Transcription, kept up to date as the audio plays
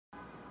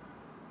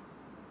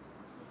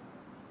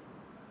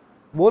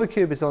Water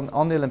cube is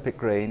on the Olympic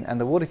green, and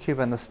the water cube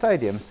and the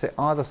stadium sit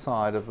either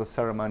side of the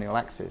ceremonial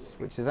axis,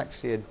 which is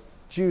actually a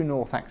due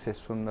north axis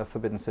from the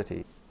Forbidden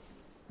City.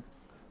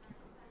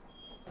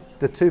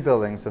 The two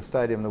buildings, the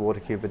stadium and the water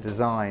cube, are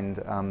designed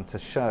to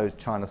show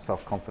China's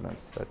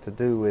self-confidence, to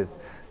do with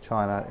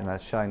China,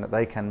 showing that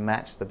they can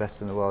match the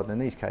best in the world, and in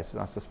these cases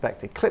I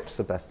suspect eclipse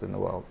the best in the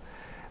world.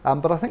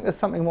 But I think there's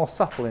something more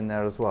subtle in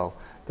there as well,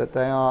 that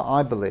they are,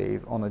 I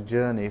believe, on a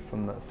journey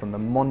from the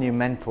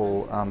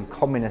monumental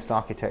communist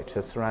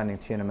architecture surrounding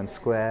Tiananmen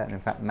Square, and in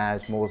fact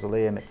Mao's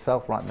mausoleum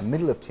itself right in the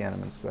middle of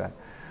Tiananmen Square,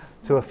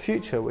 to a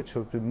future which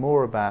will be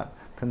more about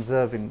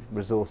conserving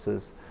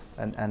resources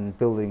and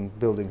building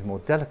buildings more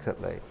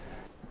delicately.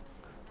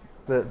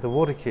 The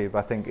water cube,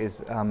 I think, is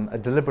a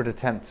deliberate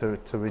attempt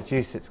to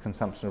reduce its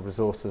consumption of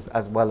resources,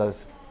 as well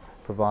as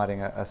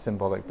providing a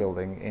symbolic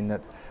building, in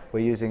that we're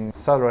using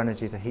solar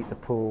energy to heat the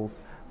pools,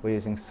 we're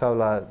using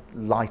solar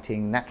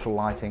lighting, natural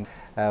lighting,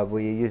 we're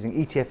using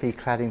ETFE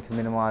cladding to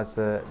minimise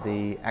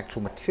the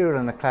actual material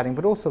in the cladding,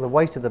 but also the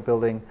weight of the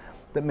building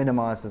that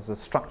minimises the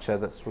structure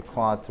that's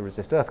required to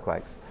resist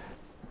earthquakes.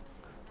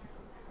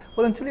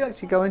 Well, until you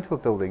actually go into a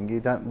building, you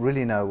don't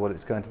really know what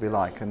it's going to be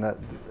like, and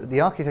the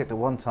architect at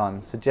one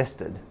time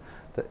suggested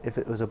that if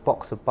it was a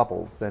box of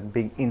bubbles, then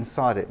being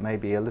inside it may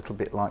be a little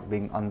bit like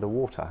being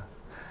underwater.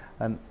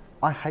 And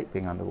I hate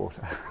being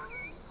underwater.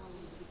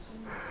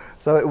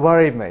 So it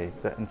worried me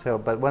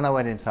but when I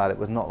went inside, it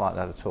was not like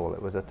that at all.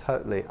 It was a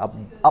totally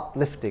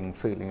uplifting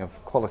feeling of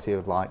quality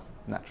of light,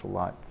 natural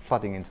light,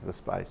 flooding into the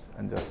space,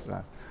 and just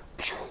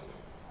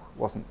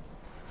wasn't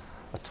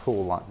at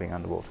all like being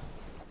underwater.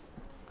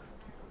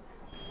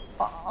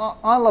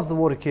 I love the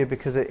water cube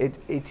because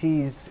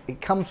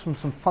it comes from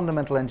some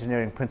fundamental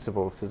engineering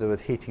principles to do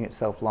with heating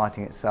itself,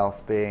 lighting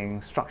itself,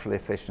 being structurally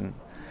efficient.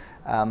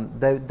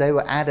 They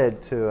were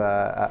added to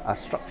a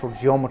structural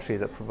geometry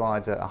that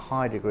provides a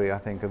high degree, I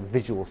think, of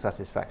visual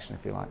satisfaction,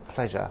 if you like.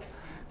 Pleasure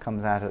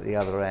comes out at the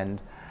other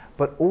end.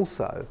 But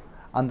also,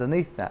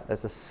 underneath that,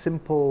 there's a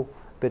simple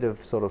bit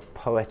of sort of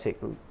poetic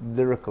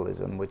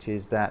lyricalism, which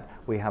is that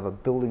we have a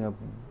building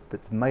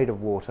that's made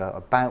of water,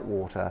 about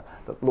water,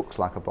 that looks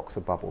like a box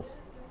of bubbles.